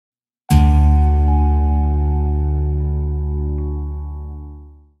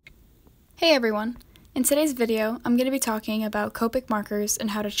Hey everyone! In today's video, I'm going to be talking about Copic markers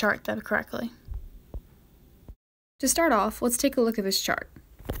and how to chart them correctly. To start off, let's take a look at this chart.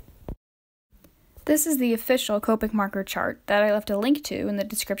 This is the official Copic marker chart that I left a link to in the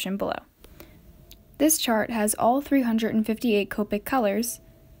description below. This chart has all 358 Copic colors,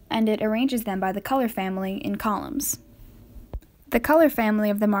 and it arranges them by the color family in columns. The color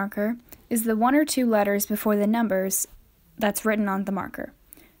family of the marker is the one or two letters before the numbers that's written on the marker.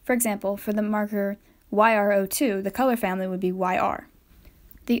 For example, for the marker YR02, the color family would be YR.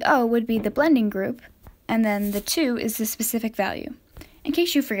 The O would be the blending group, and then the 2 is the specific value. In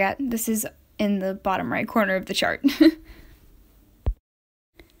case you forget, this is in the bottom right corner of the chart.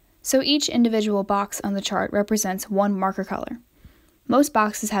 So each individual box on the chart represents one marker color. Most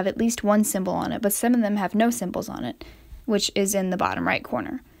boxes have at least one symbol on it, but some of them have no symbols on it, which is in the bottom right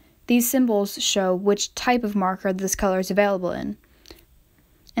corner. These symbols show which type of marker this color is available in.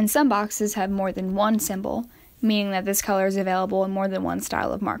 And some boxes have more than one symbol, meaning that this color is available in more than one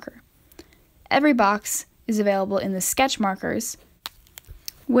style of marker. Every box is available in the sketch markers,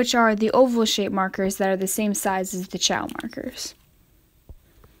 which are the oval-shaped markers that are the same size as the chow markers.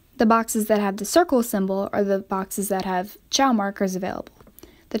 The boxes that have the circle symbol are the boxes that have chow markers available.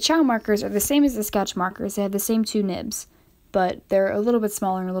 The chow markers are the same as the sketch markers. They have the same two nibs, but they're a little bit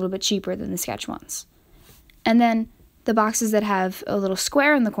smaller and a little bit cheaper than the sketch ones. And then the boxes that have a little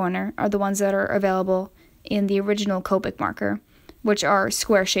square in the corner are the ones that are available in the original Copic marker, which are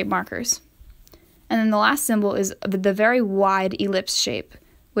square-shaped markers. And then the last symbol is the very wide ellipse shape,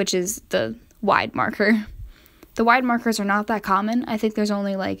 which is the wide marker. The wide markers are not that common. I think there's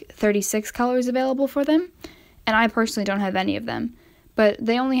only like 36 colors available for them, and I personally don't have any of them. But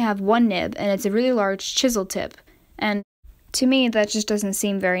they only have one nib, and it's a really large chisel tip, and to me that just doesn't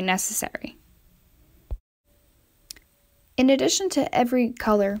seem very necessary. In addition to every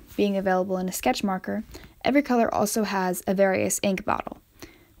color being available in a sketch marker, every color also has a various ink bottle,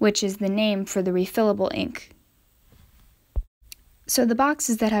 which is the name for the refillable ink. So the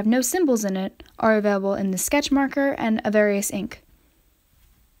boxes that have no symbols in it are available in the sketch marker and a various ink.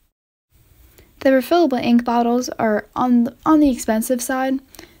 The refillable ink bottles are on the expensive side,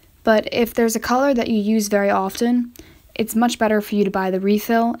 but if there's a color that you use very often, it's much better for you to buy the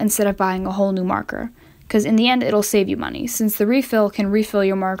refill instead of buying a whole new marker, because in the end it'll save you money, since the refill can refill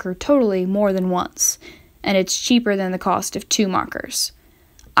your marker totally more than once, and it's cheaper than the cost of 2 markers.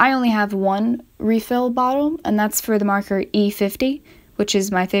 I only have one refill bottle, and that's for the marker E50, which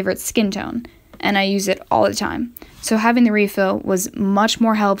is my favorite skin tone, and I use it all the time. So having the refill was much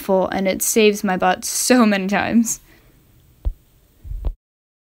more helpful, and it saves my butt so many times.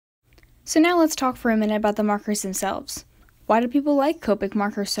 So now let's talk for a minute about the markers themselves. Why do people like Copic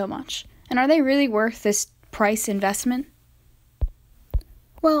markers so much? And are they really worth this price investment?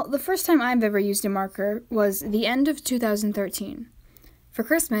 Well, the first time I've ever used a marker was the end of 2013. For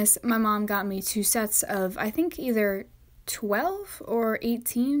Christmas, my mom got me 2 sets of, I think, either 12 or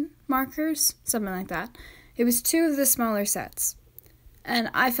 18 markers, something like that. It was 2 of the smaller sets, and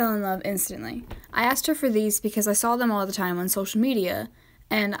I fell in love instantly. I asked her for these because I saw them all the time on social media,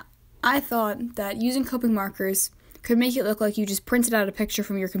 and I thought that using Copic markers could make it look like you just printed out a picture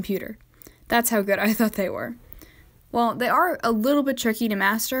from your computer. That's how good I thought they were. Well, they are a little bit tricky to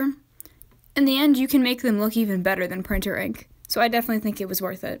master. In the end, you can make them look even better than printer ink, so I definitely think it was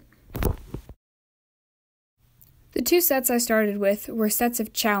worth it. The 2 sets I started with were sets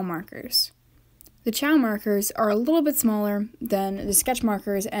of chow markers. The chow markers are a little bit smaller than the sketch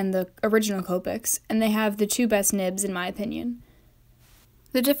markers and the original Copics, and they have the 2 best nibs in my opinion.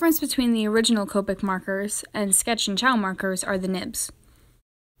 The difference between the original Copic markers and sketch and chow markers are the nibs.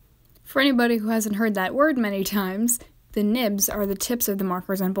 For anybody who hasn't heard that word many times, the nibs are the tips of the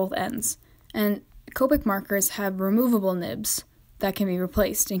markers on both ends, and Copic markers have removable nibs that can be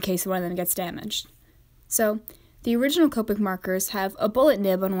replaced in case one of them gets damaged. So, the original Copic markers have a bullet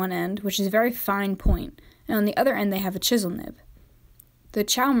nib on one end, which is a very fine point, and on the other end they have a chisel nib. The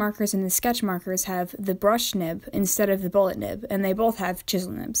chow markers and the sketch markers have the brush nib instead of the bullet nib, and they both have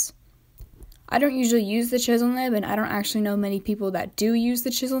chisel nibs. I don't usually use the chisel nib, and I don't actually know many people that do use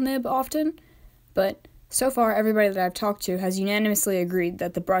the chisel nib often, but so far everybody that I've talked to has unanimously agreed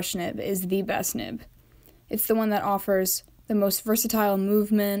that the brush nib is the best nib. It's the one that offers the most versatile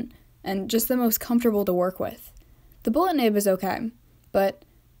movement and just the most comfortable to work with. The bullet nib is okay, but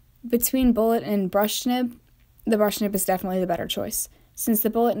between bullet and brush nib, the brush nib is definitely the better choice, since the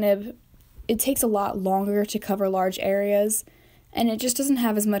bullet nib, it takes a lot longer to cover large areas, and it just doesn't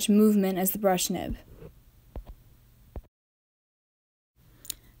have as much movement as the brush nib.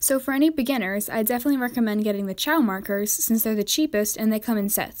 So for any beginners, I definitely recommend getting the chow markers since they're the cheapest and they come in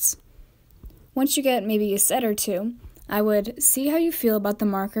sets. once you get maybe a set or two, I would see how you feel about the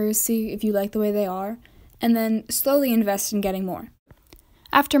markers, see if you like the way they are, and then slowly invest in getting more.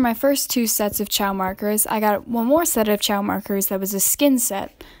 After my first 2 sets of chow markers, I got one more set of chow markers that was a skin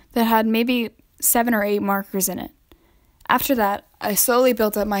set that had maybe 7 or 8 markers in it. After that, I slowly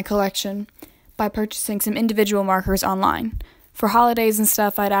built up my collection by purchasing some individual markers online. For holidays and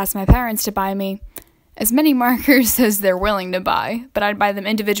stuff, I'd ask my parents to buy me as many markers as they're willing to buy, but I'd buy them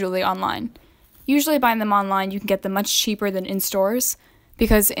individually online. Usually buying them online, you can get them much cheaper than in stores,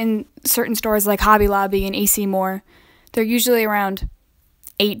 because in certain stores like Hobby Lobby and AC Moore, they're usually around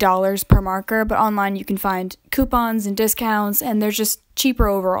 $8 per marker, but online you can find coupons and discounts, and they're just cheaper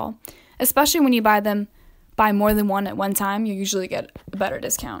overall. Especially when you buy more than one at one time, you usually get a better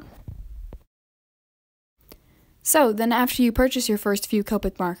discount. So then after you purchase your first few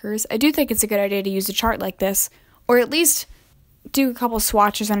Copic markers, I do think it's a good idea to use a chart like this, or at least do a couple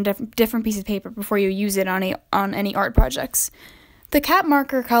swatches on a different piece of paper before you use it on any art projects. The cap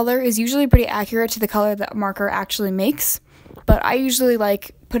marker color is usually pretty accurate to the color that marker actually makes, but I usually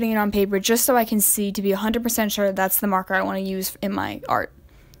like putting it on paper just so I can see to be 100% sure that's the marker I want to use in my art.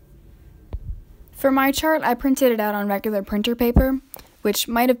 For my chart, I printed it out on regular printer paper, which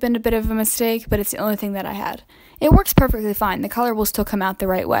might have been a bit of a mistake, but it's the only thing that I had. It works perfectly fine. The color will still come out the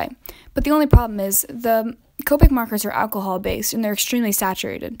right way. But the only problem is the Copic markers are alcohol-based, and they're extremely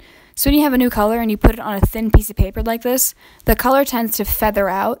saturated. So when you have a new color and you put it on a thin piece of paper like this, the color tends to feather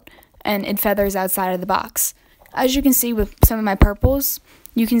out, and it feathers outside of the box. As you can see with some of my purples,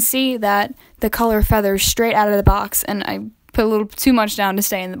 you can see that the color feathers straight out of the box, and I put a little too much down to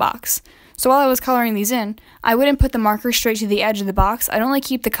stay in the box. So while I was coloring these in, I wouldn't put the marker straight to the edge of the box. I'd only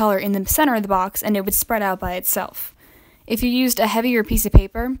keep the color in the center of the box, and it would spread out by itself. If you used a heavier piece of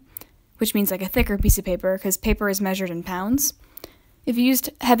paper, which means like a thicker piece of paper, because paper is measured in pounds, if you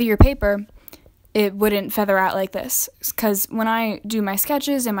used heavier paper, it wouldn't feather out like this. Because when I do my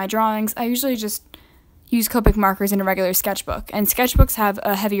sketches and my drawings, I usually just use Copic markers in a regular sketchbook, and sketchbooks have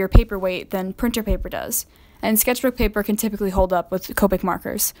a heavier paper weight than printer paper does, and sketchbook paper can typically hold up with Copic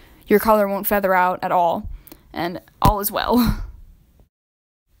markers. Your color won't feather out at all, and all is well.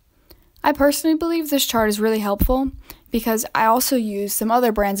 I personally believe this chart is really helpful because I also use some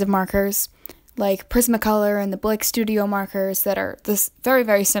other brands of markers, like Prismacolor and the Blick Studio markers that are very,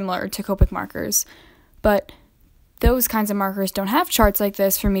 very similar to Copic markers, but those kinds of markers don't have charts like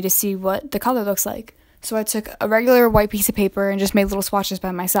this for me to see what the color looks like. So I took a regular white piece of paper and just made little swatches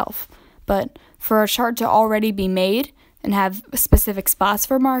by myself. But for a chart to already be made and have specific spots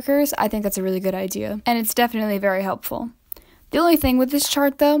for markers, I think that's a really good idea, and it's definitely very helpful. The only thing with this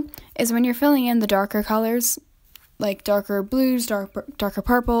chart, though, is when you're filling in the darker colors, like darker blues, darker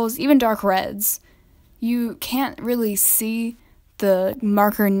purples, even dark reds, you can't really see the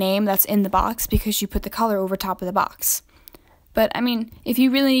marker name that's in the box because you put the color over top of the box. But, I mean, if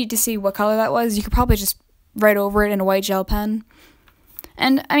you really need to see what color that was, you could probably just write over it in a white gel pen.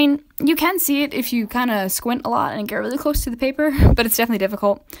 And, I mean, you can see it if you kind of squint a lot and get really close to the paper, but it's definitely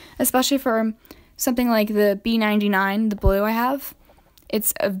difficult, especially for something like the B99, the blue I have.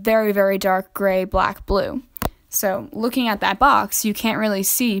 It's a very, very dark gray, black blue. So, looking at that box, you can't really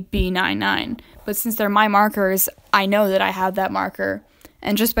see B99, but since they're my markers, I know that I have that marker,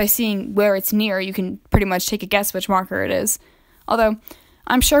 and just by seeing where it's near, you can pretty much take a guess which marker it is. Although,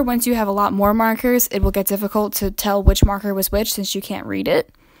 I'm sure once you have a lot more markers, it will get difficult to tell which marker was which since you can't read it.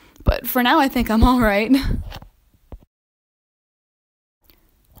 But for now, I think I'm alright.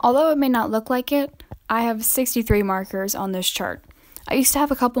 Although it may not look like it, I have 63 markers on this chart. I used to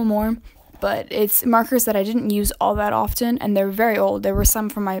have a couple more, but it's markers that I didn't use all that often, and they're very old. There were some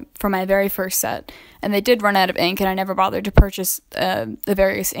from my very first set, and they did run out of ink, and I never bothered to purchase the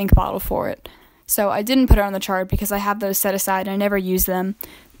various ink bottle for it. So I didn't put it on the chart because I have those set aside and I never use them.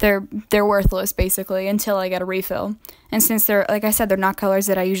 They're worthless, basically, until I get a refill. And since they're, like I said, they're not colors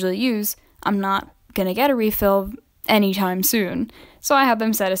that I usually use, I'm not going to get a refill anytime soon. So I have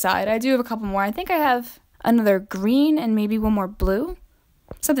them set aside. I do have a couple more. I think I have another green and maybe one more blue.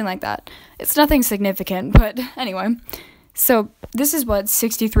 Something like that. It's nothing significant, but anyway. So this is what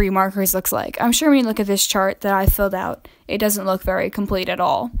 63 markers looks like. I'm sure when you look at this chart that I filled out, it doesn't look very complete at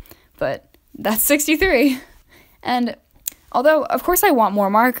all. But that's 63. And although, of course, I want more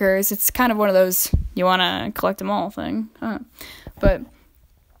markers, it's kind of one of those you want to collect them all thing. But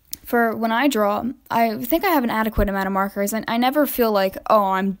for when I draw, I think I have an adequate amount of markers, and I never feel like, oh,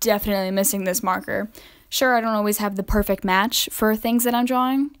 I'm definitely missing this marker. Sure, I don't always have the perfect match for things that I'm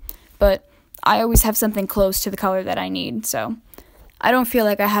drawing, but I always have something close to the color that I need, so I don't feel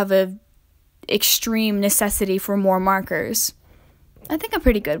like I have a extreme necessity for more markers. I think I'm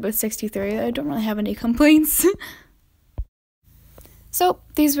pretty good with 63. I don't really have any complaints. So,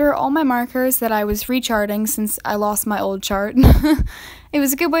 these were all my markers that I was recharting since I lost my old chart. It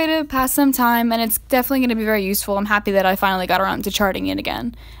was a good way to pass some time, and it's definitely going to be very useful. I'm happy that I finally got around to charting it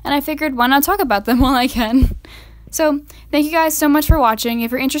again. And I figured, why not talk about them while I can? So, thank you guys so much for watching.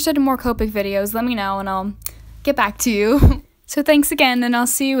 If you're interested in more Copic videos, let me know, and I'll get back to you. So thanks again, and I'll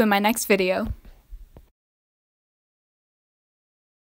see you in my next video.